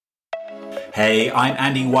Hey, I'm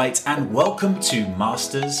Andy White, and welcome to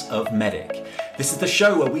Masters of Medic. This is the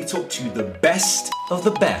show where we talk to the best of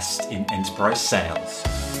the best in enterprise sales.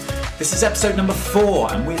 This is episode number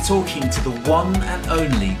 4, and we're talking to the one and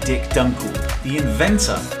only Dick Dunkel, the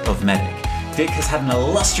inventor of Medic. Dick has had an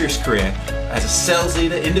illustrious career as a sales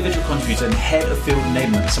leader, individual contributor, and head of field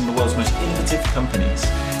enablement at some of the world's most innovative companies.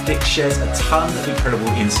 Dick shares a ton of incredible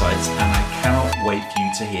insights, and I cannot wait for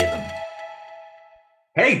you to hear them.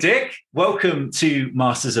 Hey, Dick, welcome to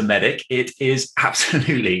Masters of Medic. It is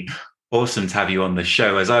absolutely awesome to have you on the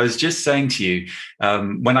show. As I was just saying to you,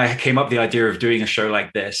 when I came up with the idea of doing a show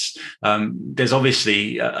like this, there's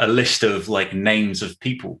obviously a list of like names of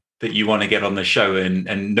people that you want to get on the show,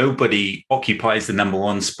 and nobody occupies the number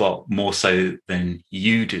one spot more so than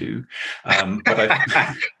you do. But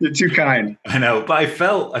You're too kind. I know, but I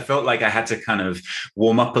felt like I had to kind of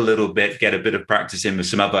warm up a little bit, get a bit of practice in with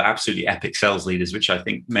some other absolutely epic sales leaders, which I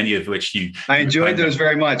think many of which you. I enjoyed those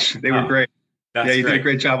very much. They were great. Yeah, you great. did a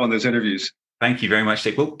great job on those interviews. Thank you very much,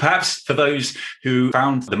 Dick. Well, perhaps for those who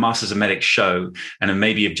found the Masters of Medic show and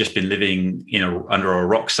maybe have just been living, under a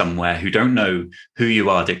rock somewhere, who don't know who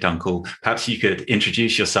you are, Dick Dunkel, perhaps you could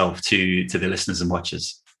introduce yourself to the listeners and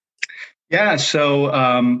watchers. Yeah, so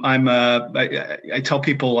I tell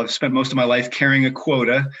people I've spent most of my life carrying a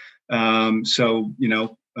quota.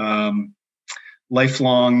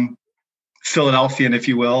 Lifelong Philadelphian, if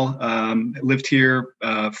you will. Lived here.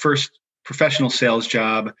 First professional sales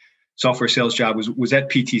job. Software sales job was at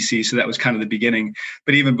PTC, so that was kind of the beginning.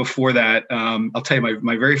 But even before that, I'll tell you,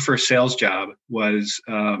 my very first sales job was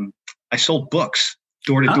I sold books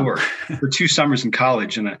door to door for 2 summers in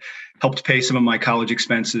college, and I helped pay some of my college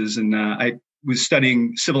expenses. And I was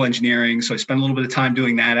studying civil engineering, so I spent a little bit of time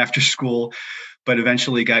doing that after school. But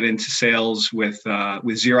eventually got into sales with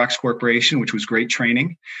Xerox Corporation, which was great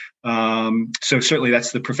training. So certainly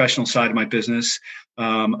that's the professional side of my business.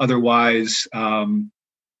 Otherwise.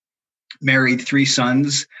 Married 3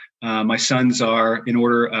 sons. My sons are, in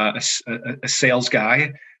order, a sales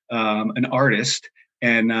guy, an artist,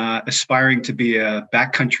 and aspiring to be a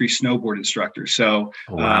backcountry snowboard instructor. So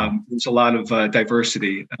there's a lot of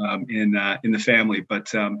diversity in the family.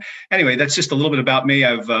 But anyway, that's just a little bit about me.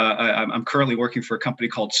 I'm currently working for a company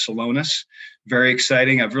called Celonis. Very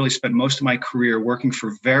exciting. I've really spent most of my career working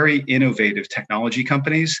for very innovative technology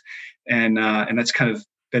companies, and that's kind of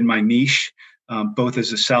been my niche. Both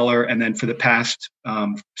as a seller and then for the past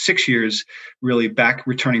 6 years, really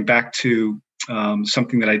returning back to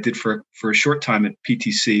something that I did for a short time at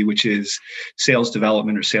PTC, which is sales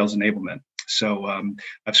development or sales enablement. So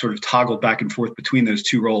I've sort of toggled back and forth between those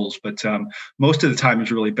 2 roles, but most of the time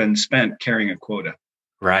has really been spent carrying a quota.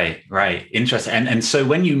 Right. Interesting. And so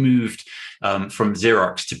when you moved from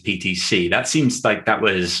Xerox to PTC, that seems like that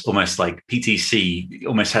was almost like PTC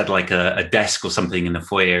almost had like a desk or something in the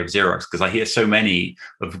foyer of Xerox, because I hear so many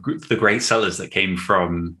of the great sellers that came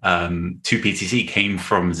from to PTC came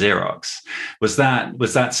from Xerox. Was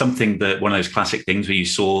that something that one of those classic things where you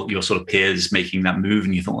saw your sort of peers making that move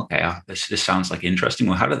and you thought, okay, this sounds like interesting?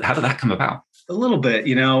 Well, how did that come about? A little bit,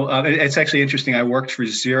 it's actually interesting. I worked for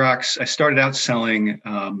Xerox. I started out selling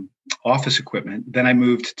office equipment. Then I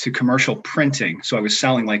moved to commercial printing. So I was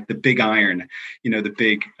selling like the big iron, the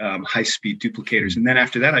big high-speed duplicators. And then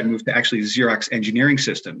after that, I moved to actually Xerox engineering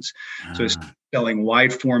systems. So I was selling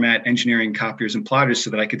wide format engineering copiers and plotters so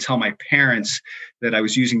that I could tell my parents that I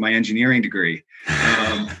was using my engineering degree.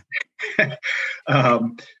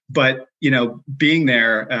 But, being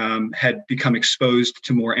there, had become exposed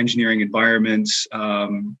to more engineering environments,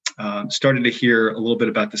 started to hear a little bit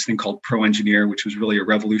about this thing called ProEngineer, which was really a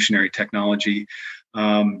revolutionary technology.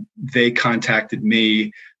 They contacted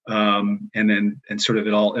me, and sort of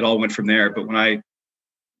it all went from there. But when I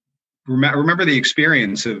remember the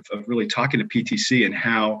experience of really talking to PTC and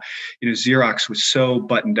how, Xerox was so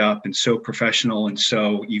buttoned up and so professional and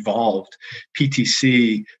so evolved.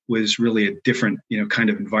 PTC was really a different, kind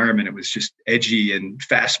of environment. It was just edgy and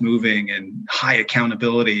fast moving and high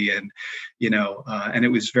accountability and, and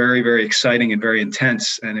it was very, very exciting and very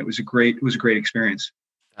intense. And it was a great experience.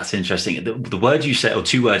 That's interesting. The word you said, or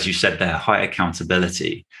 2 words you said there, high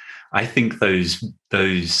accountability. I think those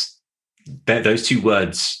 2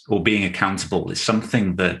 words, or being accountable, is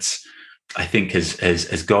something that I think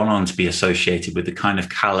has gone on to be associated with the kind of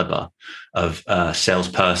caliber of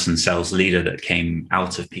salesperson, sales leader that came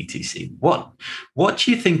out of PTC. What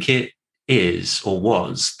do you think it is or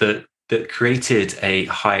was that created a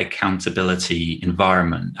high accountability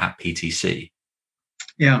environment at PTC?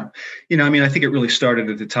 Yeah. I mean, I think it really started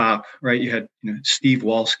at the top, right? You had, Steve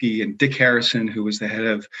Walski and Dick Harrison, who was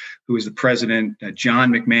the president,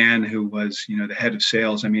 John McMahon, who was, the head of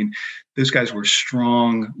sales. I mean, those guys were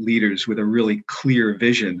strong leaders with a really clear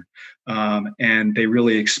vision. And they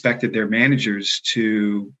really expected their managers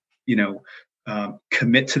to,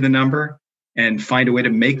 commit to the number and find a way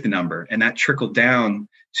to make the number. And that trickled down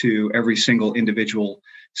to every single individual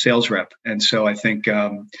sales rep. And so I think,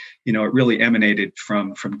 it really emanated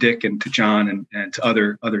from Dick and to John and to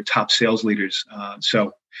other top sales leaders.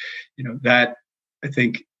 That I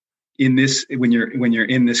think in this, when you're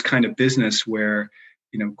in this kind of business where,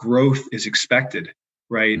 growth is expected,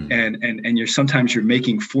 right? Mm. And sometimes you're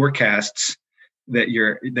making forecasts that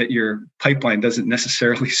your pipeline doesn't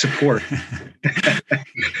necessarily support,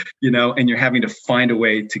 and you're having to find a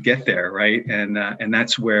way to get there. Right. And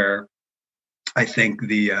that's where I think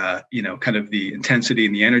the, kind of the intensity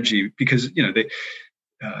and the energy, because,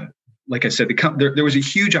 like I said, there was a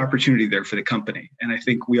huge opportunity there for the company. And I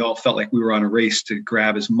think we all felt like we were on a race to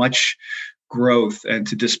grab as much growth and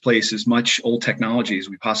to displace as much old technology as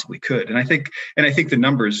we possibly could. And I think the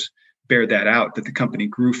numbers bear that out, that the company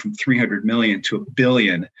grew from 300 million to $1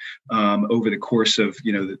 billion over the course of,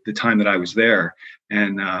 the time that I was there.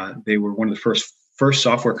 And they were one of the first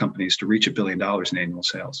software companies to reach $1 billion in annual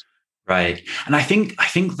sales. Right. And I think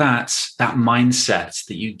that mindset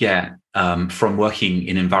that you get from working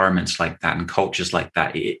in environments like that and cultures like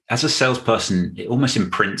that, as a salesperson, it almost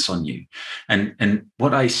imprints on you. And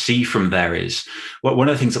what I see from there is, one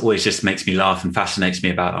of the things that always just makes me laugh and fascinates me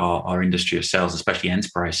about our industry of sales, especially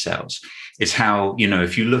enterprise sales, is how,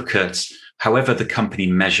 if you look at however the company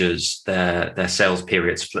measures their sales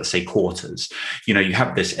periods, let's say quarters, you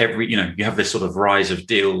have this you have this sort of rise of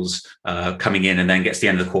deals coming in, and then gets to the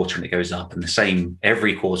end of the quarter and it goes up, and the same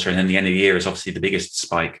every quarter. And then the end of the year is obviously the biggest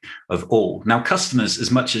spike of all. Now, customers, as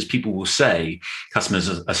much as people will say customers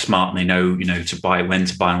are smart and they know, to buy, when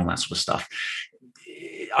to buy, and all that sort of stuff,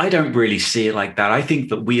 I don't really see it like that. I think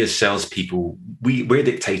that we as salespeople, we're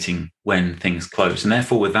dictating when things close. And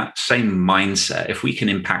therefore, with that same mindset, if we can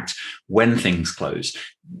impact when things close,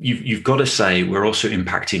 you've got to say we're also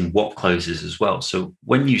impacting what closes as well. So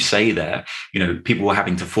when you say there, people were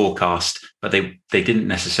having to forecast, but they didn't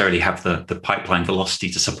necessarily have the pipeline velocity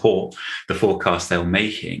to support the forecast they were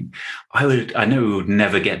making. I know we would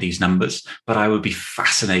never get these numbers, but I would be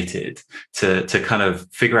fascinated to kind of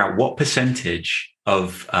figure out what percentage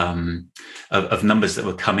of numbers that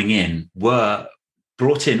were coming in were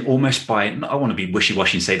brought in almost by, I want to be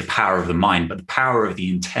wishy-washy and say the power of the mind, but the power of the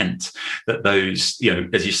intent that those,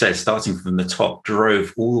 as you said, starting from the top,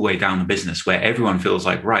 drove all the way down the business, where everyone feels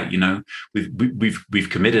like, right, we've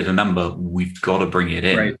committed a number, we've got to bring it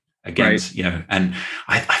in, right, against, right. And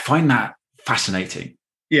I find that fascinating.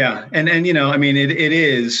 Yeah. And I mean, it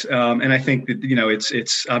is. And I think that,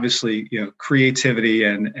 it's obviously, creativity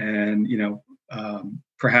and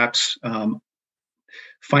perhaps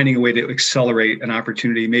finding a way to accelerate an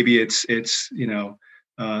opportunity. Maybe it's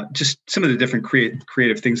just some of the different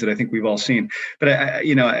creative things that I think we've all seen. But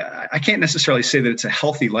I can't necessarily say that it's a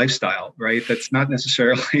healthy lifestyle, right? That's not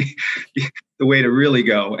necessarily the way to really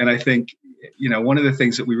go. And I think, one of the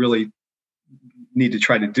things that we really need to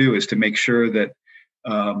try to do is to make sure that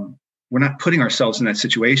we're not putting ourselves in that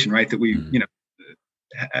situation, right? That we,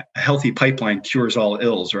 a healthy pipeline cures all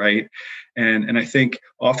ills, right? And I think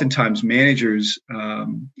oftentimes managers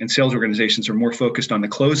and sales organizations are more focused on the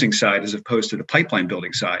closing side as opposed to the pipeline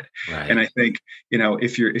building side. Right. And I think,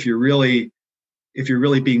 if you're really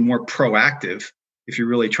being more proactive, if you're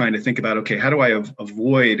really trying to think about, okay, how do I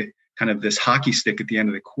avoid kind of this hockey stick at the end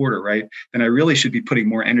of the quarter, right? Then I really should be putting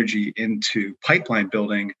more energy into pipeline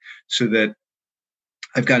building so that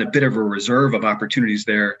I've got a bit of a reserve of opportunities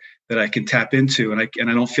there that I can tap into, and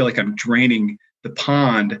I don't feel like I'm draining the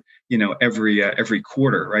pond, every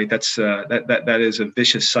quarter, right? That's that is a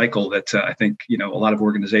vicious cycle that I think a lot of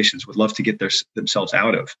organizations would love to get themselves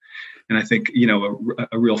out of, and I think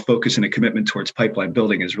a real focus and a commitment towards pipeline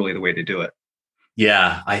building is really the way to do it.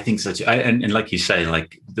 Yeah, I think so too. And like you say,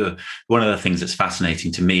 like one of the things that's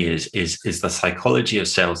fascinating to me is the psychology of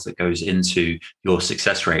sales that goes into your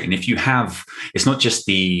success rate. And if you have, it's not just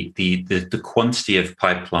the quantity of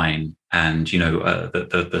pipeline and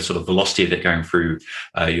the sort of velocity of it going through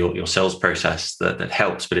your sales process that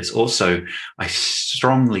helps, but it's also, I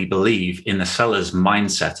strongly believe, in the seller's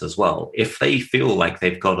mindset as well. If they feel like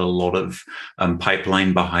they've got a lot of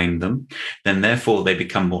pipeline behind them, then therefore they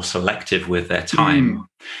become more selective with their time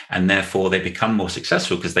And therefore they become more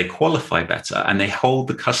successful because they qualify better and they hold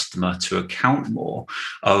the customer to account more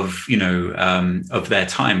of, of their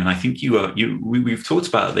time. And I think we've talked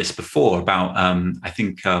about this before about, I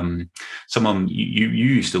think someone you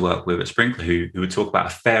used to work with at Sprinklr who would talk about a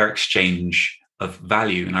fair exchange of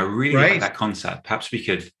value. And I really like that concept. Perhaps you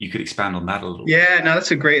could expand on that a little. Yeah, no,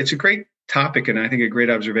 it's a great topic. And I think a great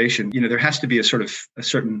observation. There has to be a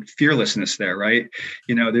certain fearlessness there, right?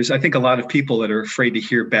 There's, I think, a lot of people that are afraid to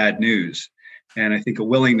hear bad news. And I think a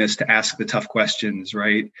willingness to ask the tough questions,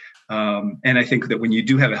 right? And I think that when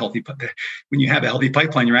you have a healthy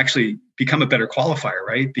pipeline, you actually become a better qualifier,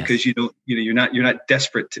 right? Because you're not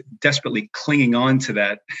desperately clinging on to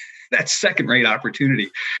that second-rate opportunity,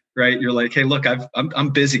 right? You're like, hey, look, I'm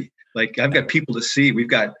busy. Like, I've got people to see. We've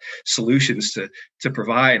got solutions to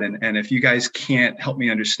provide. And if you guys can't help me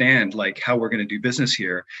understand like how we're going to do business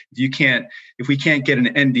here, if we can't get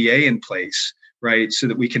an NDA in place, right, so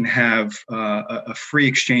that we can have a free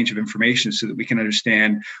exchange of information, so that we can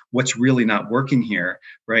understand what's really not working here,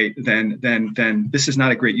 right? Then this is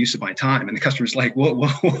not a great use of my time. And the customer's like,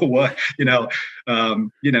 what?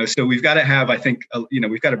 So we've got to have, I think,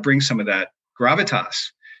 we've got to bring some of that gravitas.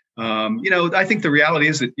 I think the reality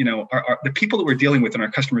is that, the people that we're dealing with in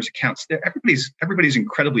our customers' accounts, everybody's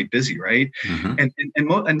incredibly busy, right?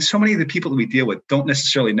 Mm-hmm. And so many of the people that we deal with don't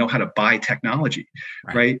necessarily know how to buy technology,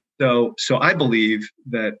 right? So I believe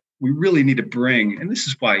that we really need to bring, and this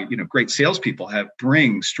is why, great salespeople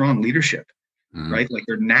bring strong leadership, mm-hmm. right? Like,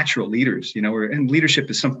 they're natural leaders, and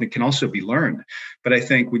leadership is something that can also be learned. But I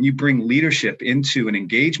think when you bring leadership into an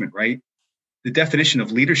engagement, right, the definition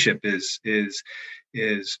of leadership is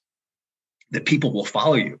that people will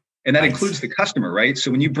follow you. And that includes the customer, right?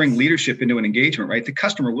 So when you bring leadership into an engagement, right, the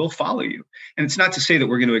customer will follow you. And it's not to say that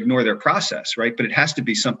we're going to ignore their process, right? But it has to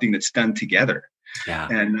be something that's done together. Yeah.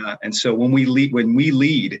 And so when we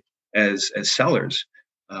lead as sellers,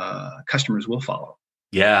 customers will follow.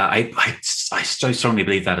 Yeah, I so strongly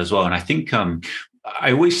believe that as well. And I think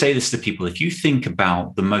I always say this to people: if you think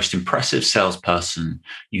about the most impressive salesperson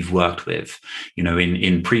you've worked with,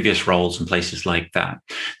 in previous roles and places like that,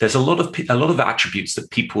 there's a lot of attributes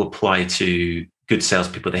that people apply to good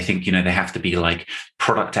salespeople. They think, they have to be like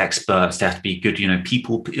product experts. They have to be good,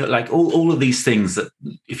 people, like all of these things that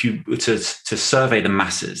if you were to survey the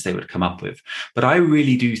masses, they would come up with. But I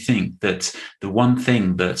really do think that the one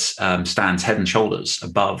thing that stands head and shoulders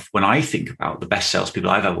above when I think about the best salespeople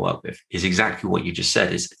I've ever worked with is exactly what you just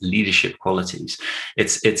said: is leadership qualities.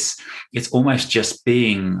 It's almost just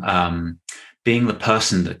being the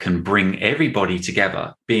person that can bring everybody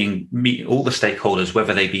together, meet all the stakeholders,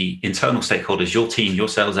 whether they be internal stakeholders, your team, your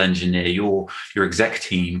sales engineer, your exec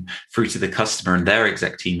team, through to the customer and their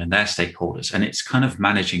exec team and their stakeholders. And it's kind of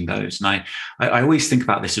managing those. And I always think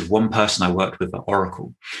about this as one person I worked with at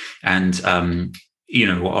Oracle. And,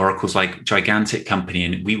 Oracle's like gigantic company,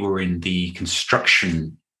 and we were in the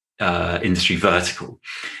construction industry vertical,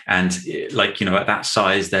 and at that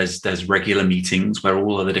size, there's regular meetings where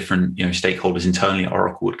all of the different stakeholders internally at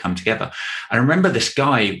Oracle would come together. And I remember this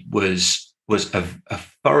guy was a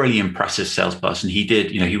thoroughly impressive salesperson.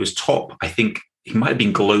 He was top. I think he might have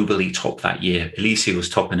been globally top that year. At least he was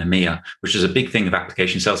top in EMEA, which is a big thing of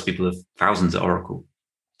application salespeople of thousands at Oracle.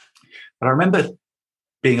 But I remember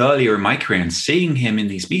being earlier in my career and seeing him in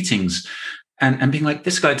these meetings and being like,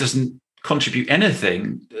 this guy doesn't contribute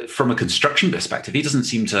anything from a construction perspective. He doesn't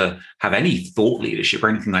seem to have any thought leadership or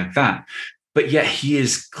anything like that. But yet he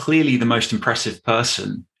is clearly the most impressive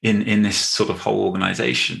person in this sort of whole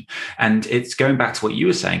organization. And it's going back to what you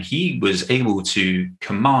were saying. He was able to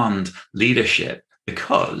command leadership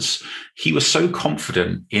because he was so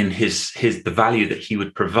confident in the value that he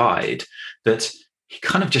would provide that he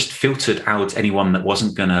kind of just filtered out anyone that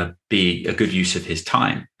wasn't going to be a good use of his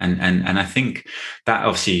time. And I think that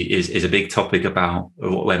obviously is a big topic about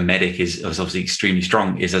where MEDDIC is obviously extremely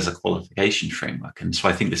strong, is as a qualification framework. And so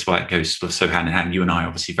I think that's why it goes so hand in hand. You and I are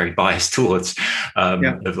obviously very biased towards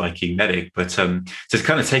of liking MEDDIC, but to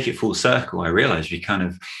kind of take it full circle, I realize we kind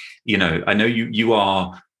of, I know you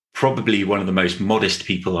are probably one of the most modest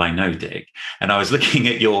people I know, Dick. And I was looking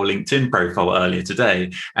at your LinkedIn profile earlier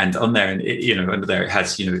today, and on there, and under there it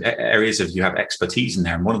has areas of you have expertise in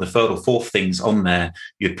there. And one of the third or fourth things on there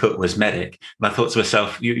you'd put was MEDDIC. And I thought to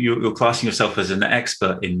myself, you're classing yourself as an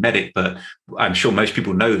expert in MEDDIC, but I'm sure most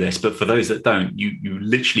people know this. But for those that don't, you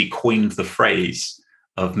literally coined the phrase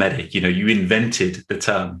of MEDDIC. You invented the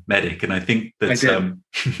term MEDDIC, and I think that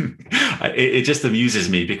it just amuses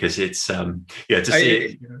me because it's to see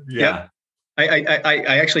it. Yeah.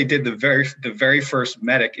 I actually did the very first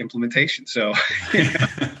MEDDIC implementation. So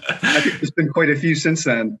I think there's been quite a few since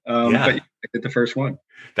then. But I did the first one.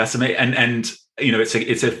 That's amazing. And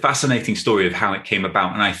it's a fascinating story of how it came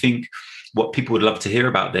about. And I think what people would love to hear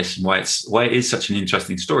about this and why it is such an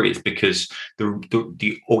interesting story is because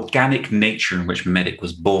the organic nature in which Medic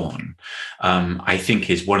was born, I think,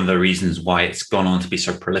 is one of the reasons why it's gone on to be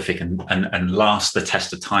so prolific and last the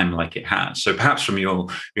test of time like it has. So perhaps from your,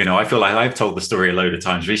 I feel like I've told the story a load of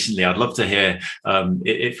times recently. I'd love to hear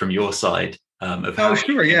it from your side. Oh,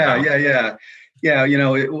 sure. Yeah.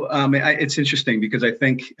 It's interesting because I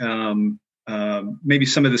think maybe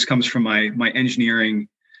some of this comes from my engineering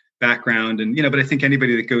background, and but I think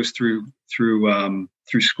anybody that goes through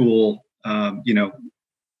school,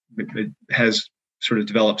 it has sort of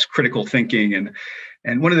develops critical thinking,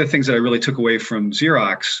 and one of the things that I really took away from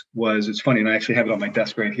Xerox was, it's funny, and I actually have it on my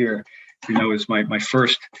desk right here. Is my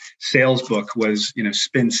first sales book was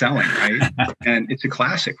Spin Selling, right? And it's a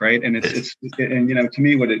classic, right? And it's to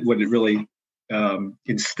me what it really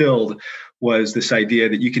instilled was this idea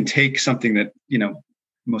that you can take something that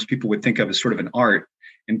most people would think of as sort of an art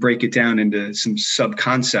and break it down into some sub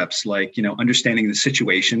concepts like understanding the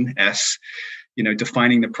situation,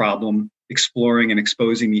 defining the problem, exploring and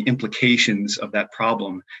exposing the implications of that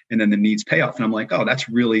problem, and then the needs payoff. And I'm like, oh, that's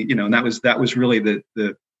really and that was really the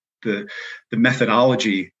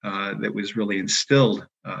methodology that was really instilled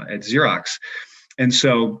at Xerox. And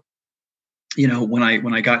so when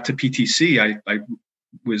I got to PTC, I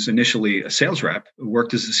was initially a sales rep,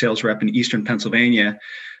 worked as a sales rep in Eastern Pennsylvania,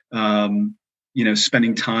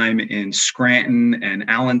 spending time in Scranton and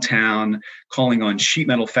Allentown, calling on sheet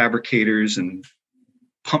metal fabricators and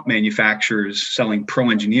pump manufacturers, selling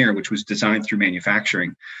Pro Engineer, which was designed through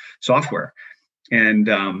manufacturing software. And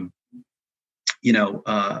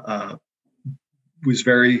was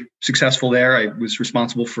very successful there. I was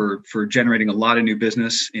responsible for generating a lot of new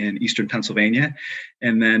business in Eastern Pennsylvania.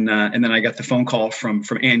 And then I got the phone call from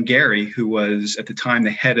Ann Gary, who was at the time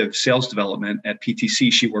the head of sales development at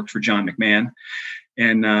PTC. She worked for John McMahon.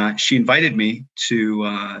 And she invited me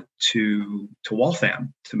to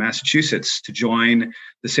Waltham, to Massachusetts, to join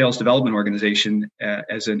the sales development organization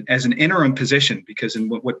as an interim position, because in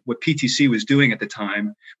what PTC was doing at the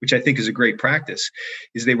time, which I think is a great practice,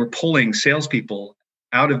 is they were pulling salespeople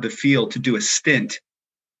out of the field to do a stint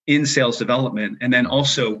in sales development, and then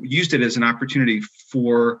also used it as an opportunity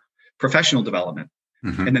for professional development.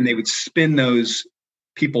 Mm-hmm. And then they would spin those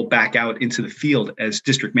people back out into the field as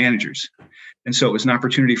district managers. And so it was an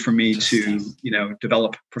opportunity for me to,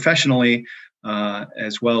 develop professionally,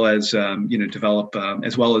 as well as, develop,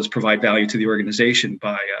 as well as provide value to the organization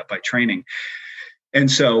by training.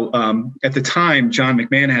 And so at the time, John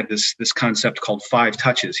McMahon had this concept called 5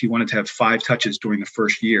 touches. He wanted to have 5 touches during the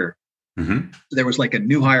first year. Mm-hmm. There was like a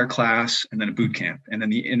new hire class, and then a boot camp, and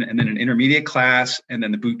then an intermediate class, and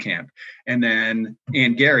then the boot camp, and then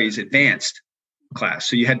Ann Gary's advanced class.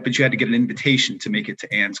 So you had to get an invitation to make it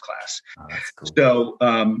to Ann's class. Oh, that's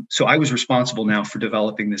cool. So I was responsible now for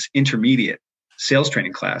developing this intermediate sales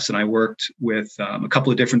training class, and I worked with a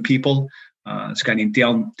couple of different people. This guy named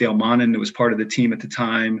Dale Monin, who was part of the team at the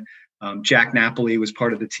time. Jack Napoli was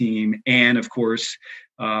part of the team, Ann, of course,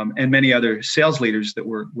 and many other sales leaders that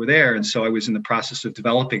were there. And so I was in the process of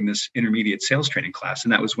developing this intermediate sales training class,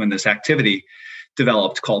 and that was when this activity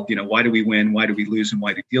developed called, why do we win, why do we lose, and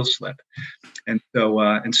why do deals slip? And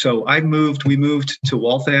so we moved to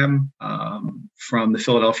Waltham from the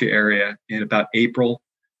Philadelphia area in about April.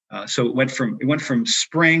 So it went from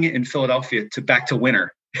spring in Philadelphia to back to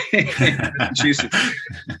winter in Massachusetts.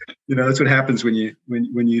 That's what happens when you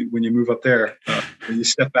move up there. When you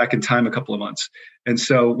step back in time a couple of months. And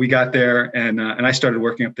so we got there, and I started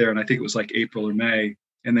working up there, and I think it was like April or May.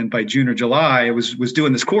 And then by June or July, I was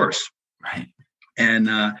doing this course. Right.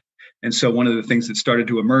 And so one of the things that started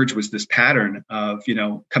to emerge was this pattern of,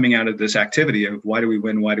 coming out of this activity of why do we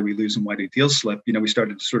win, why do we lose, and why do deals slip? We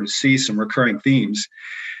started to sort of see some recurring themes,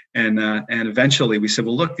 and eventually we said,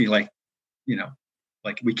 well, look,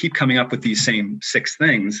 we keep coming up with these same 6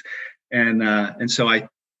 things, and so I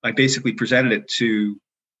basically presented it to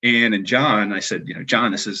Ann and John. I said,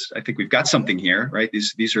 John, I think we've got something here, right?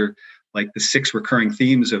 These are like the 6 recurring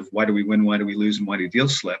themes of why do we win, why do we lose, and why do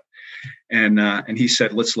deals slip? And he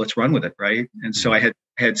said, let's run with it, right? And so I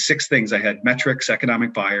had 6 things. I had metrics,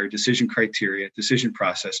 economic buyer, decision criteria, decision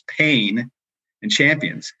process, pain, and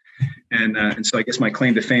champions. And so I guess my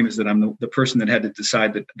claim to fame is that I'm the person that had to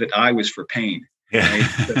decide that I was for pain. Yeah. Right?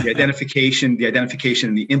 So the identification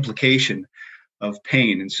and the implication of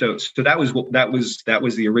pain. And so that was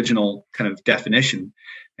the original kind of definition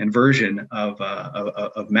and version of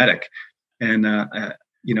Medic. And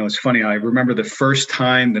it's funny. I remember the first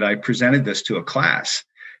time that I presented this to a class.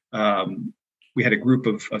 we had a group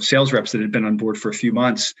of sales reps that had been on board for a few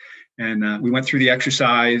months, and we went through the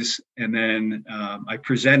exercise, and then I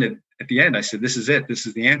presented at the end. I said, "This is it. This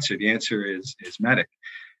is the answer. The answer is MEDDIC."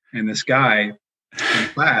 And this guy in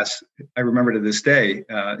class, I remember to this day,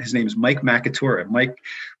 his name is Mike Makatura. Mike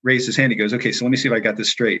raised his hand. He goes, "Okay, so let me see if I got this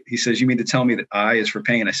straight." He says, "You mean to tell me that I is for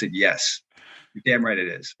pain?" I said, "Yes." "You're damn right it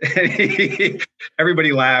is."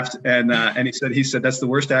 Everybody laughed, and he said that's the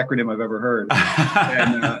worst acronym I've ever heard.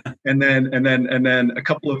 And then a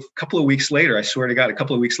couple of weeks later, I swear to God, a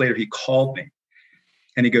couple of weeks later, he called me,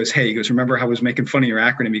 and he goes, "Remember how I was making fun of your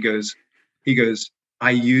acronym?" He goes,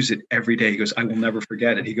 "I use it every day." He goes, "I will never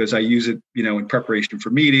forget it." He goes, "I use it, in preparation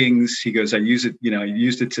for meetings." He goes, "I use it, I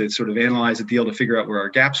used it to sort of analyze a deal to figure out where our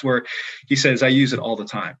gaps were." He says, "I use it all the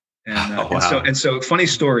time." And so funny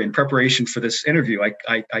story, in preparation for this interview,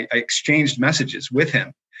 I exchanged messages with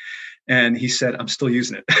him, and he said, "I'm still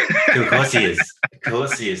using it." Of course he is. Of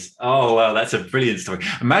course he is. Oh, well, that's a brilliant story.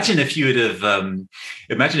 Imagine if you would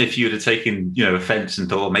have taken, offense and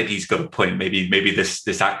thought, well, maybe he's got a point. Maybe this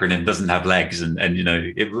acronym doesn't have legs, and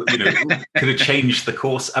it could have changed the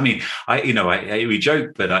course. I mean, we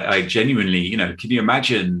joke, but I genuinely, can you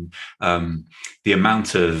imagine the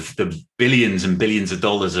amount of the billions and billions of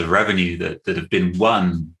dollars of revenue that have been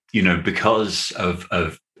won, because of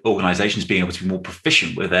organizations being able to be more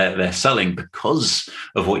proficient with their selling because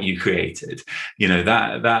of what you created.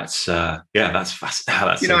 That's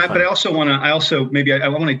fascinating. But I also want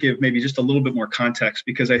to give maybe just a little bit more context,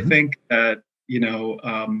 because I think that,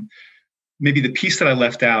 maybe the piece that I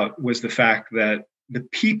left out was the fact that the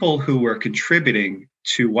people who were contributing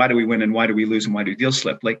to why do we win and why do we lose and why do deals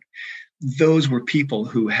slip, like those were people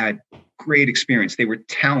who had great experience. They were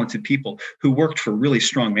talented people who worked for really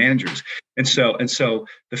strong managers. And so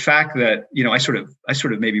the fact that, I sort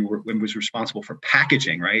of maybe was responsible for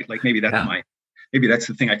packaging, right? Like maybe that's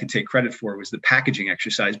the thing I can take credit for, was the packaging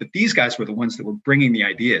exercise. But these guys were the ones that were bringing the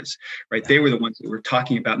ideas, right? They were the ones that were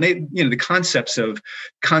talking about, and they, the concepts of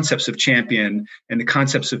champion and the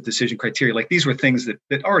concepts of decision criteria. Like these were things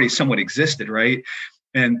that already somewhat existed, right?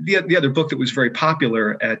 And the other book that was very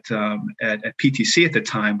popular at PTC at the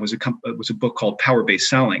time was a book called Power-Based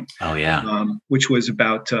Selling. Oh yeah, which was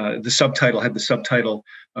about the subtitle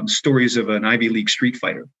Stories of an Ivy League Street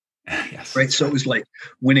Fighter. Yes. Right. So it was like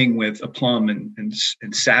winning with aplomb and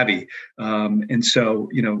savvy. And so,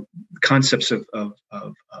 concepts of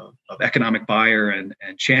economic buyer and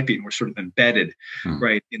champion were sort of embedded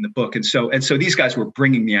right in the book. And so these guys were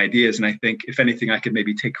bringing the ideas. And I think, if anything, I could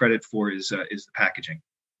maybe take credit for is the packaging.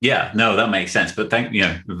 Yeah, no, that makes sense. But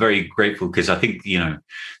very grateful, because I think,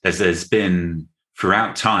 there's been,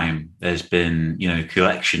 throughout time, there's been,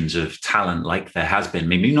 collections of talent like there has been.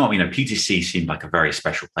 Maybe not, PTC seemed like a very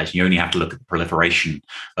special place. You only have to look at the proliferation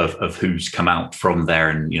of who's come out from there,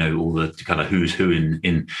 and, all the kind of who's who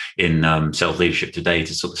in sales leadership today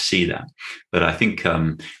to sort of see that. But I think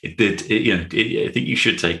I think you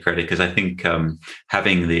should take credit, because I think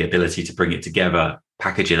having the ability to bring it together,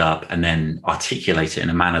 package it up, and then articulate it in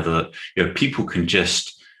a manner that, people can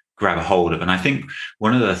just grab a hold of. And I think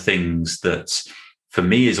one of the things that, for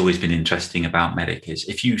me, has always been interesting about MEDDIC is,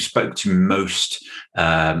 if you spoke to most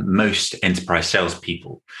enterprise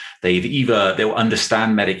salespeople, they'll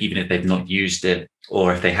understand MEDDIC even if they've not used it,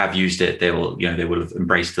 or if they have used it, they will have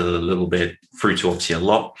embraced it a little bit, through to obviously a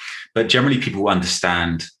lot. But generally, people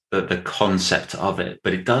understand the concept of it.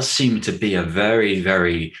 But it does seem to be a very,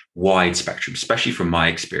 very wide spectrum, especially from my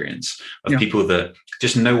experience, of people that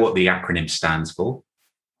just know what the acronym stands for.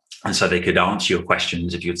 And so they could answer your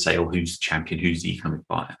questions if you would say, oh, who's the champion, who's the economic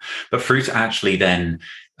buyer? But through to actually then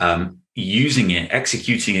using it,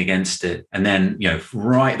 executing against it, and then,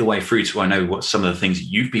 right the way through to, I know what some of the things that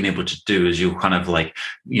you've been able to do is you're kind of like,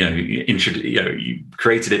 you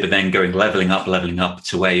created it, but then leveling up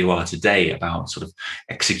to where you are today, about sort of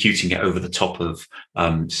executing it over the top of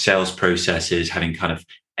sales processes, having kind of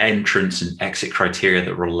entrance and exit criteria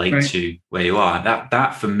that relate to where you are.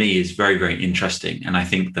 That for me is very, very interesting. And I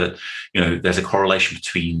think that, there's a correlation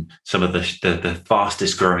between some of the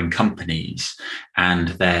fastest growing companies and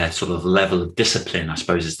their sort of level of discipline, I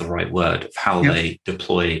suppose is the right word, of how they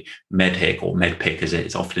deploy MEDDIC, or MEDDPICC as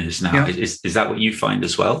it often is now. Is that what you find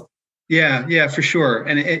as well? Yeah, for sure.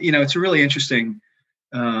 And it's a really interesting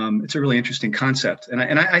concept. And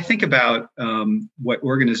I think about what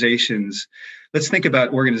organizations. Let's think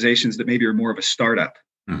about organizations that maybe are more of a startup,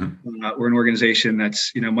 or an organization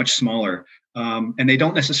that's much smaller, and they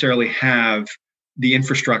don't necessarily have the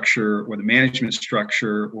infrastructure or the management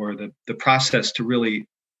structure or the process to really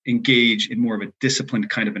engage in more of a disciplined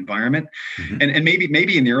kind of environment. Mm-hmm. And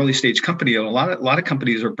maybe in the early stage company, a lot of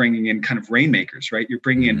companies are bringing in kind of rainmakers, right? You're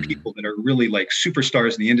bringing in people that are really like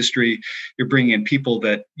superstars in the industry. You're bringing in people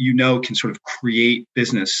that can sort of create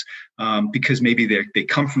business because maybe they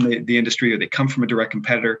come from the industry or they come from a direct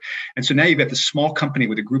competitor. And so now you've got this small company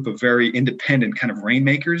with a group of very independent kind of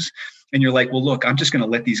rainmakers, and you're like, well, look, I'm just going to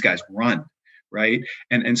let these guys run, right?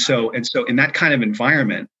 And so in that kind of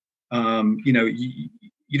environment,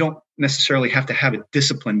 you don't necessarily have to have a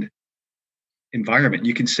disciplined environment.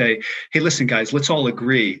 You can say, hey, listen, guys, let's all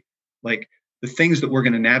agree, like the things that we're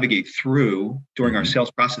going to navigate through during our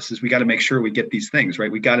sales processes, we got to make sure we get these things,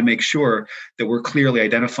 right? We got to make sure that we're clearly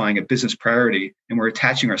identifying a business priority and we're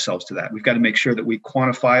attaching ourselves to that. We've got to make sure that we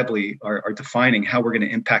quantifiably are defining how we're going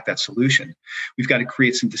to impact that solution. We've got to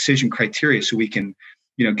create some decision criteria so we can,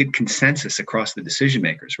 get consensus across the decision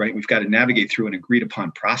makers, right? We've got to navigate through an agreed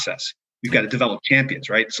upon process. We've got to develop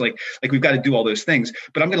champions, right? It's like we've got to do all those things,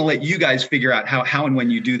 but I'm going to let you guys figure out how and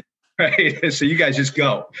when you do that, right? So you guys just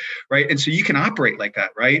go, right? And so you can operate like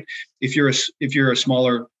that, right? If you're a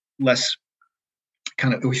smaller, less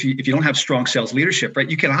kind of, if you don't have strong sales leadership, right,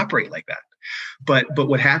 you can operate like that. But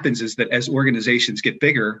what happens is that as organizations get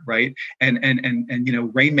bigger, right, and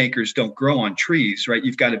rainmakers don't grow on trees, right?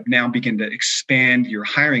 You've got to now begin to expand your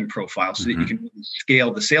hiring profile so that you can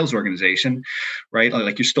scale the sales organization, right?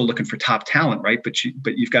 Like you're still looking for top talent, right? But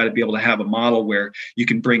you've got to be able to have a model where you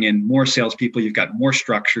can bring in more salespeople. You've got more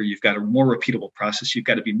structure. You've got a more repeatable process. You've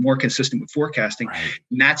got to be more consistent with forecasting. Right.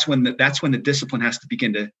 And that's when the discipline has to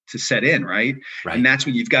begin to set in, right? And that's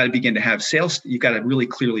when you've got to begin to have sales. You've got to really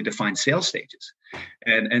clearly define sales stages.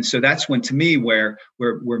 And so that's when, to me, where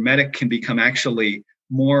MEDDIC can become actually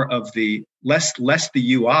more of the less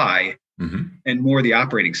the UI and more the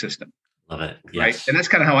operating system. Love it. Yes. Right. And that's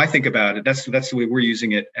kind of how I think about it. That's the way we're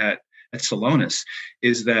using it at Celonis,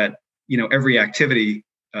 is that, every activity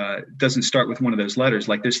doesn't start with one of those letters.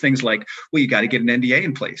 Like there's things like, well, you got to get an NDA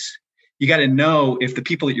in place. You got to know if the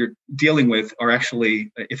people that you're dealing with are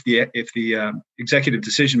actually, if the executive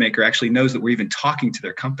decision maker actually knows that we're even talking to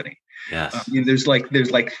their company. Yes. There's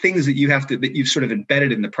things that that you've sort of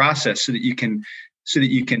embedded in the process so that you can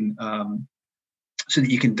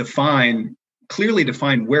clearly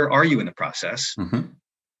define where are you in the process,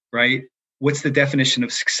 right? What's the definition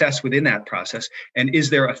of success within that process? And is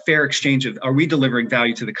there a fair exchange are we delivering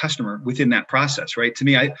value to the customer within that process, right? To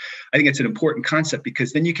me, I think it's an important concept,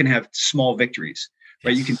 because then you can have small victories,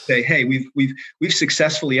 right? You can say, hey, we've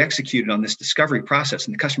successfully executed on this discovery process.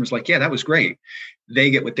 And the customer's like, yeah, that was great. They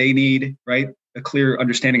get what they need, right? A clear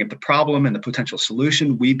understanding of the problem and the potential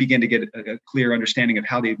solution. We begin to get a clear understanding of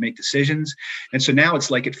how they make decisions. And so now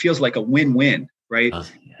it feels like a win-win, right?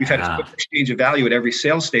 We've had a exchange of value at every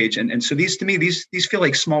sales stage. And so these feel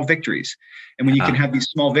like small victories. And when you can have these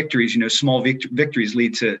small victories, small victories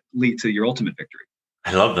lead to your ultimate victory.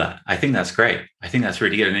 I love that. I think that's great. I think that's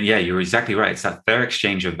really good. And yeah, you're exactly right. It's that fair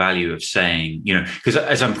exchange of value of saying, because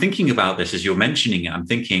as I'm thinking about this, as you're mentioning it, I'm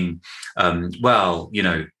thinking,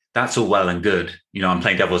 that's all well and good. I'm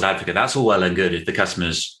playing devil's advocate. That's all well and good if the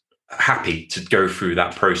customer's happy to go through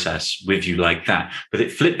that process with you like that. But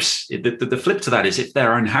it flips. The flip to that is if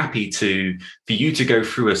they're unhappy for you to go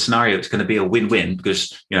through a scenario that's going to be a win-win,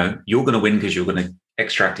 because you're going to win because you're going to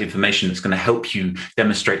extract information that's going to help you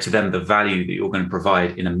demonstrate to them the value that you're going to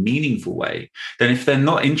provide in a meaningful way. Then if they're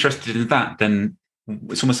not interested in that, then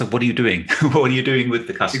it's almost like, what are you doing? What are you doing with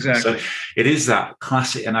the customer? Exactly. So it is that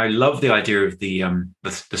classic, and I love the idea of the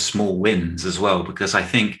small wins as well, because I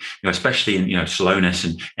think especially in Celonis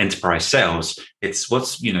and enterprise sales, it's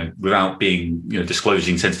without being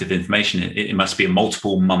disclosing sensitive information, it must be a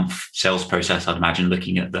multiple month sales process, I'd imagine,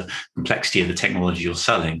 looking at the complexity of the technology you're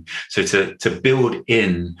selling. So to build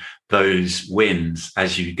in those wins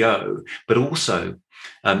as you go, but also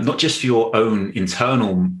not just for your own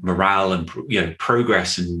internal morale and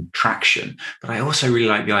progress and traction, but I also really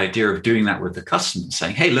like the idea of doing that with the customer,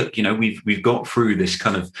 saying, "Hey, look, we've got through this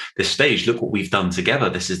stage. Look what we've done together.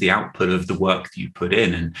 This is the output of the work that you put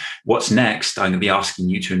in, and what's next? I'm going to be asking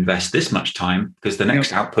you to invest this much time because the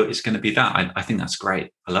next output is going to be that." I think that's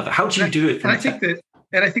great. I love it. How do you do it? And I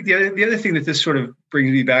think the other thing that this sort of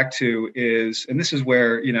brings me back to is, and this is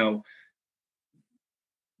where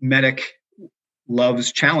MEDDIC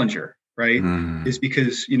loves Challenger, right? Is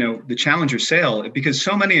because, the Challenger sale, because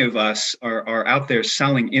so many of us are out there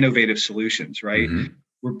selling innovative solutions, right?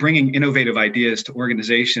 We're bringing innovative ideas to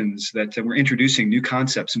organizations that we're introducing new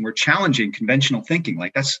concepts, and we're challenging conventional thinking.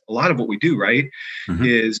 Like that's a lot of what we do, right?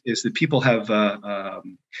 Is that people have,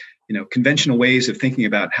 conventional ways of thinking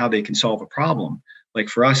about how they can solve a problem. Like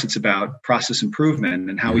for us, it's about process improvement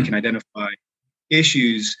and how we can identify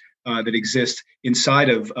issues that exist inside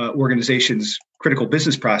of organizations' critical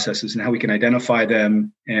business processes, and how we can identify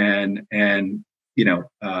them and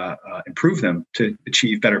improve them to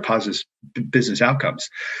achieve better positive business outcomes.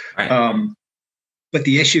 Right. But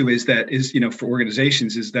the issue is for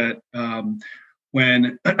organizations is that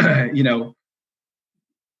when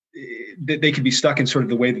they can be stuck in sort of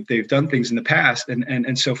the way that they've done things in the past,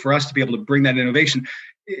 and so for us to be able to bring that innovation,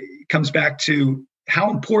 it comes back to how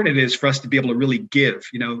important it is for us to be able to really give.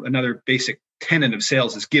 Another basic tenet of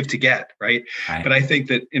sales is give to get, right? But I think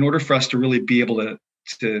that in order for us to really be able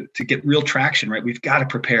to get real traction, right, we've got to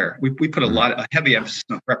prepare. We put a heavy emphasis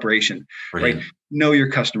on preparation. Brilliant. Right? Know your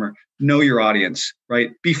customer, know your audience,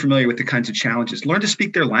 right? Be familiar with the kinds of challenges. Learn to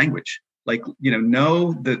speak their language.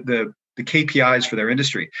 Know the KPIs for their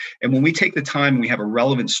industry. And when we take the time and we have a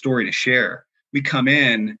relevant story to share, we come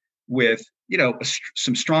in with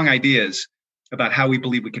some strong ideas about how we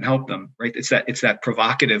believe we can help them, right? It's that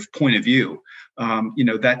provocative point of view.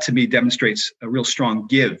 That to me demonstrates a real strong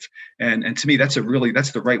give. And to me, that's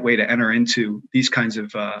the right way to enter into these kinds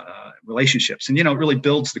of relationships. And, it really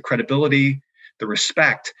builds the credibility, the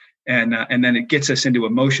respect, and then it gets us into a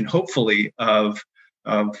motion, hopefully, of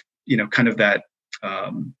kind of that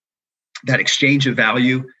exchange of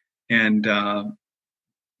value, and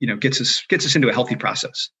gets us into a healthy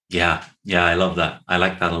process. Yeah, I love that. I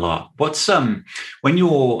like that a lot. What's when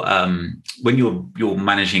you're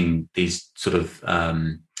managing these sort of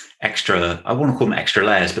extra, I want to call them extra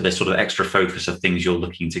layers, but they're sort of extra focus of things you're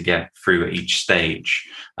looking to get through at each stage.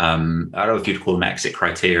 I don't know if you'd call them exit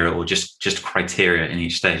criteria or just criteria in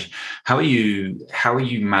each stage. How are you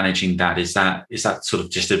managing that? Is that sort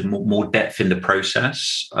of just a more depth in the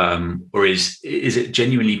process, or is it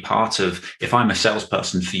genuinely part of, if I'm a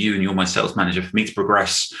salesperson for you and you're my sales manager, for me to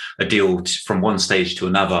progress a deal from one stage to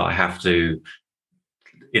another, I have to,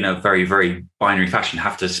 in a very, very binary fashion,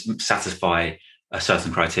 have to satisfy a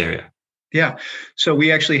certain criteria? Yeah. So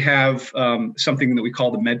we actually have something that we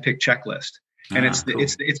call the MedPick checklist. And it's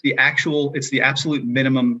the absolute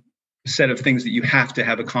minimum set of things that you have to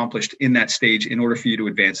have accomplished in that stage in order for you to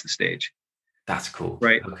advance the stage. That's cool.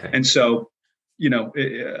 Right. Okay. And so,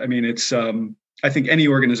 it's I think any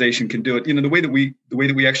organization can do it. The way that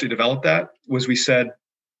we actually developed that was,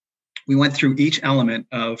 we went through each element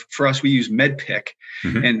for us, we use MedPick.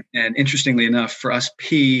 Mm-hmm. And interestingly enough, for us,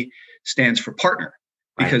 P stands for partner,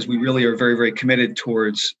 because we really are very, very committed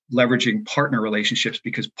towards leveraging partner relationships,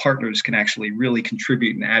 because partners can actually really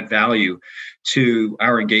contribute and add value to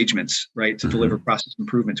our engagements, right? To deliver process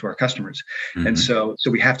improvement to our customers. Mm-hmm. And so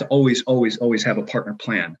we have to always have a partner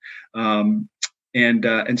plan.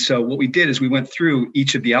 And so what we did is we went through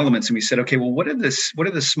each of the elements and we said, okay, well, what are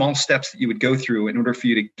the small steps that you would go through in order for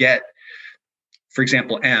you to get, for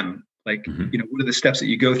example, M, what are the steps that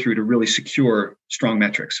you go through to really secure strong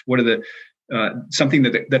metrics? What are the something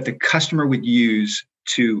that the customer would use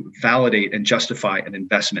to validate and justify an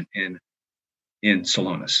investment in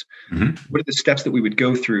Celonis? Mm-hmm. What are the steps that we would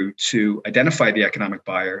go through to identify the economic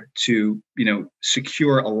buyer, to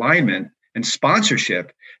secure alignment and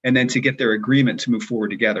sponsorship, and then to get their agreement to move forward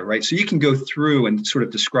together, right? So you can go through and sort of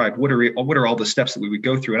describe what are all the steps that we would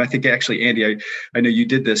go through. And I think actually, Andy, I know you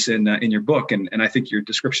did this in your book, and I think your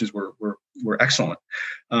descriptions were excellent.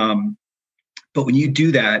 But when you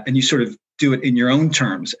do that and you sort of do it in your own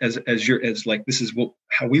terms, as like this is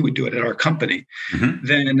how we would do it at our company, mm-hmm.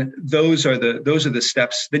 then those are the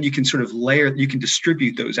steps. Then you can sort of you can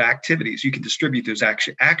distribute those activities, you can distribute those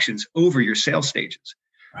actions over your sales stages.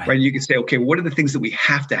 Right. You can say, okay, what are the things that we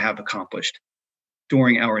have to have accomplished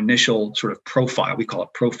during our initial sort of profile? We call it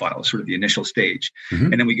profile, sort of the initial stage.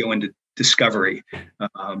 Mm-hmm. And then we go into discovery,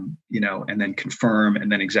 and then confirm, and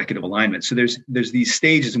then executive alignment. So there's these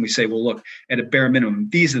stages, and we say, well, look, at a bare minimum,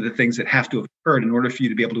 these are the things that have to have occurred in order for you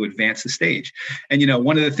to be able to advance the stage. And,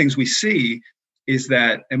 one of the things we see is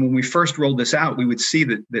that, and when we first rolled this out, we would see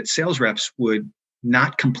that sales reps would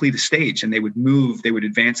not complete a stage, and they would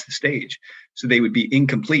advance the stage. So they would be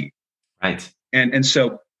incomplete. Right. And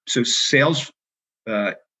so sales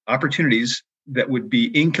opportunities that would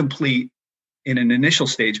be incomplete in an initial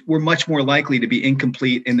stage were much more likely to be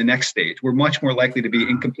incomplete in the next stage. We're much more likely to be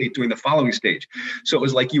incomplete during the following stage. So it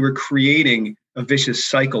was like you were creating a vicious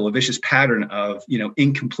cycle, a vicious pattern of,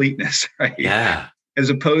 incompleteness, right? Yeah.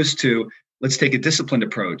 As opposed to, let's take a disciplined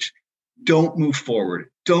approach. Don't move forward.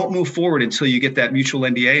 Don't move forward until you get that mutual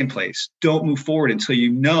NDA in place. Don't move forward until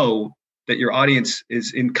you know that your audience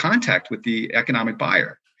is in contact with the economic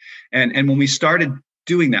buyer. And when we started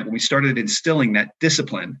doing that, when we started instilling that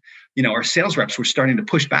discipline, our sales reps were starting to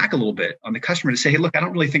push back a little bit on the customer to say, hey, look, I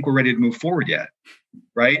don't really think we're ready to move forward yet,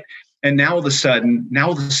 right? And now all of a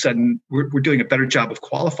sudden, we're doing a better job of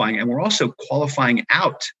qualifying, and we're also qualifying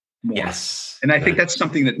out more. Yes. And I think that's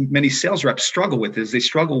something that many sales reps struggle with, is they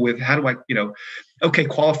struggle with, how do I, okay,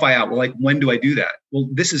 qualify out. Well, like, when do I do that? Well,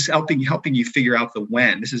 this is helping you figure out the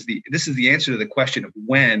when. This is the answer to the question of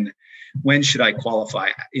when should I qualify?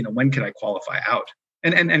 When can I qualify out?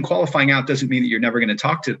 And qualifying out doesn't mean that you're never going to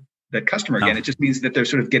talk to that customer again. It just means that they're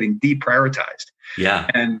sort of getting deprioritized. Yeah.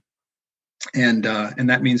 And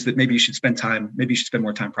that means that maybe you should spend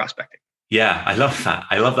more time prospecting. Yeah, I love that.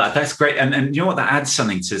 That's great. And you know what? That adds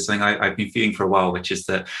something to something I've been feeling for a while, which is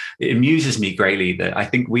that it amuses me greatly that I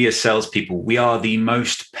think we as salespeople, we are the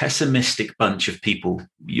most pessimistic bunch of people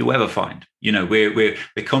you ever find. We're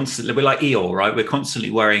constantly, we're like Eeyore, right? We're constantly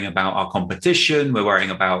worrying about our competition. We're worrying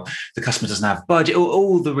about the customer doesn't have budget,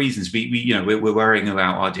 all the reasons we're worrying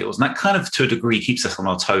about our deals. And that kind of, to a degree, keeps us on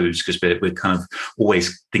our toes, because we're kind of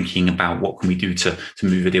always thinking about what can we do to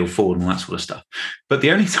move a deal forward and all that sort of stuff. But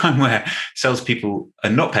the only time where salespeople are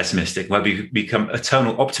not pessimistic, where we become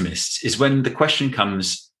eternal optimists, is when the question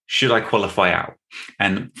comes, should I qualify out?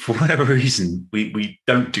 And for whatever reason, we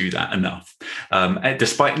don't do that enough.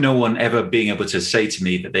 Despite no one ever being able to say to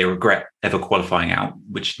me that they regret ever qualifying out,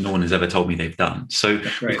 which no one has ever told me they've done. So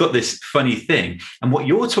right. We've got this funny thing. And what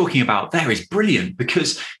you're talking about there is brilliant,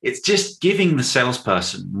 because it's just giving the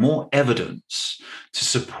salesperson more evidence to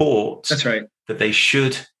support That's right. that they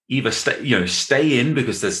should either stay in,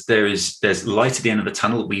 because there's light at the end of the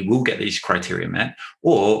tunnel. We will get these criteria met,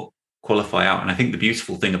 or qualify out. And I think the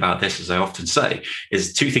beautiful thing about this, as I often say,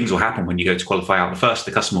 is two things will happen when you go to qualify out. The first,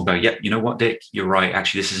 the customer will go, yep, you know what, Dick, you're right.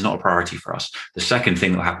 Actually, this is not a priority for us. The second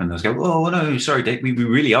thing that will happen, they'll go, oh, no, sorry, Dick, we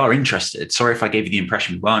really are interested. Sorry if I gave you the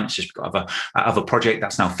impression we weren't. It's just we've got other project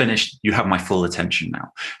that's now finished. You have my full attention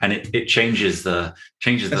now. And it changes the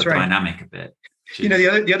dynamic a bit.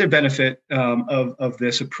 The other benefit of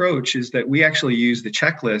this approach is that we actually use the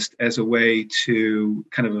checklist as a way to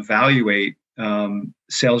kind of evaluate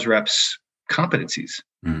sales reps' competencies,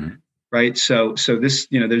 right? So this,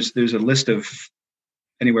 there's a list of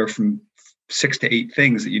anywhere from 6 to 8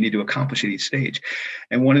 things that you need to accomplish at each stage.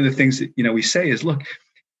 And one of the things that, we say is, look,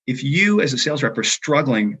 if you as a sales rep are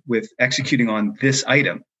struggling with executing on this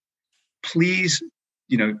item, please,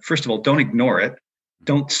 first of all, don't ignore it.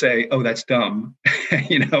 Don't say, oh, that's dumb. I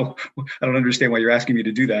don't understand why you're asking me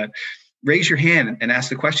to do that. Raise your hand and ask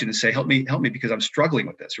the question and say, help me because I'm struggling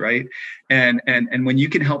with this, right? And when you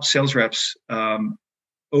can help sales reps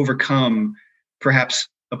overcome perhaps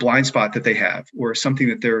a blind spot that they have, or something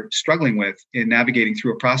that they're struggling with in navigating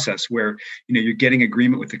through a process where, you're getting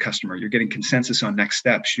agreement with the customer, you're getting consensus on next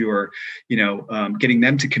steps, you're, getting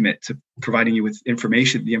them to commit to providing you with the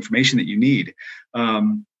information that you need.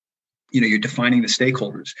 You're defining the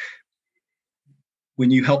stakeholders.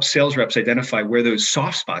 When you help sales reps identify where those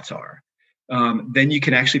soft spots are, then you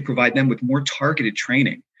can actually provide them with more targeted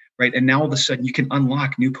training, right? And now all of a sudden you can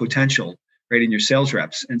unlock new potential, right, in your sales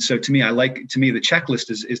reps. And so to me, the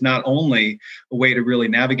checklist is not only a way to really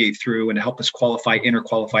navigate through and help us qualify in or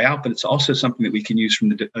qualify out, but it's also something that we can use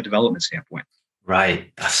from a development standpoint.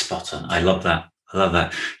 Right. That's spot on. I love that.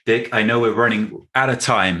 Dick, I know we're running out of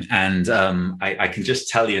time, and I can just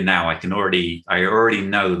tell you now, I already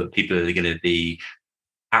know that people are going to be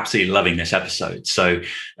absolutely loving this episode. So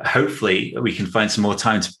hopefully we can find some more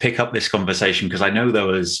time to pick up this conversation, because I know there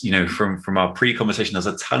was, from our pre-conversation, there's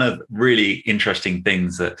a ton of really interesting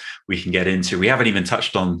things that we can get into. We haven't even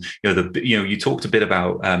touched on, you talked a bit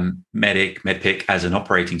about MEDDIC as an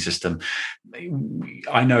operating system.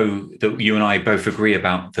 I know that you and I both agree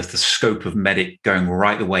about the scope of MEDDIC going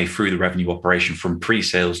right the way through the revenue operation, from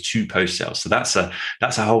pre-sales to post-sales. So that's a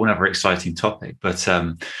whole other exciting topic. But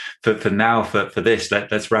for now, for this,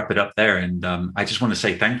 let's wrap it up there. And I just want to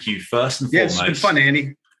say thank you first and foremost. It's been fun,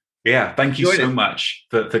 Andy. Yeah, thank you so much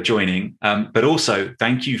for joining. But also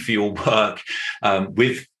thank you for your work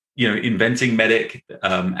with inventing MEDDIC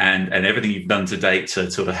and everything you've done to date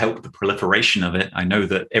to sort of help the proliferation of it. I know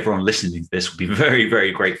that everyone listening to this will be very,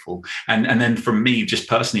 very grateful. And then from me, just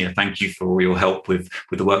personally, I thank you for all your help with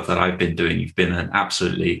the work that I've been doing. You've been an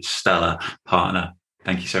absolutely stellar partner.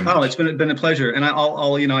 Thank you so much. Oh, it's been a pleasure. And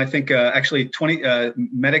I'll I think actually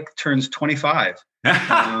MEDDIC turns 25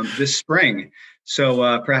 this spring.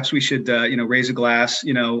 So perhaps we should raise a glass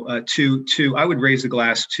I would raise a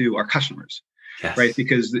glass to our customers. Yes. Right,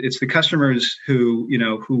 because it's the customers who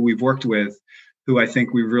we've worked with, who I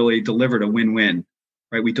think we've really delivered a win-win.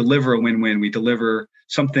 Right, we deliver a win-win. We deliver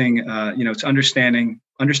something. It's understanding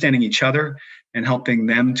each other and helping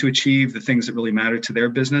them to achieve the things that really matter to their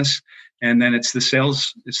business. And then it's the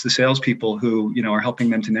salespeople who are helping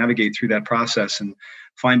them to navigate through that process. And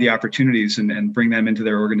find the opportunities and bring them into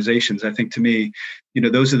their organizations. I think to me,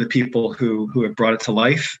 those are the people who have brought it to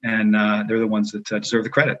life, and they're the ones that deserve the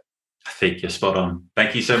credit. I think you're spot on.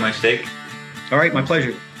 Thank you so much, Dick. All right, my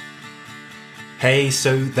pleasure. Hey,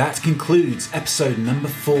 so that concludes episode number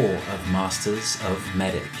 4 of Masters of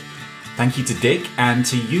Medic. Thank you to Dick and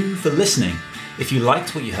to you for listening. If you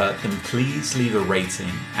liked what you heard, then please leave a rating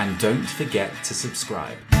and don't forget to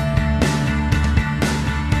subscribe.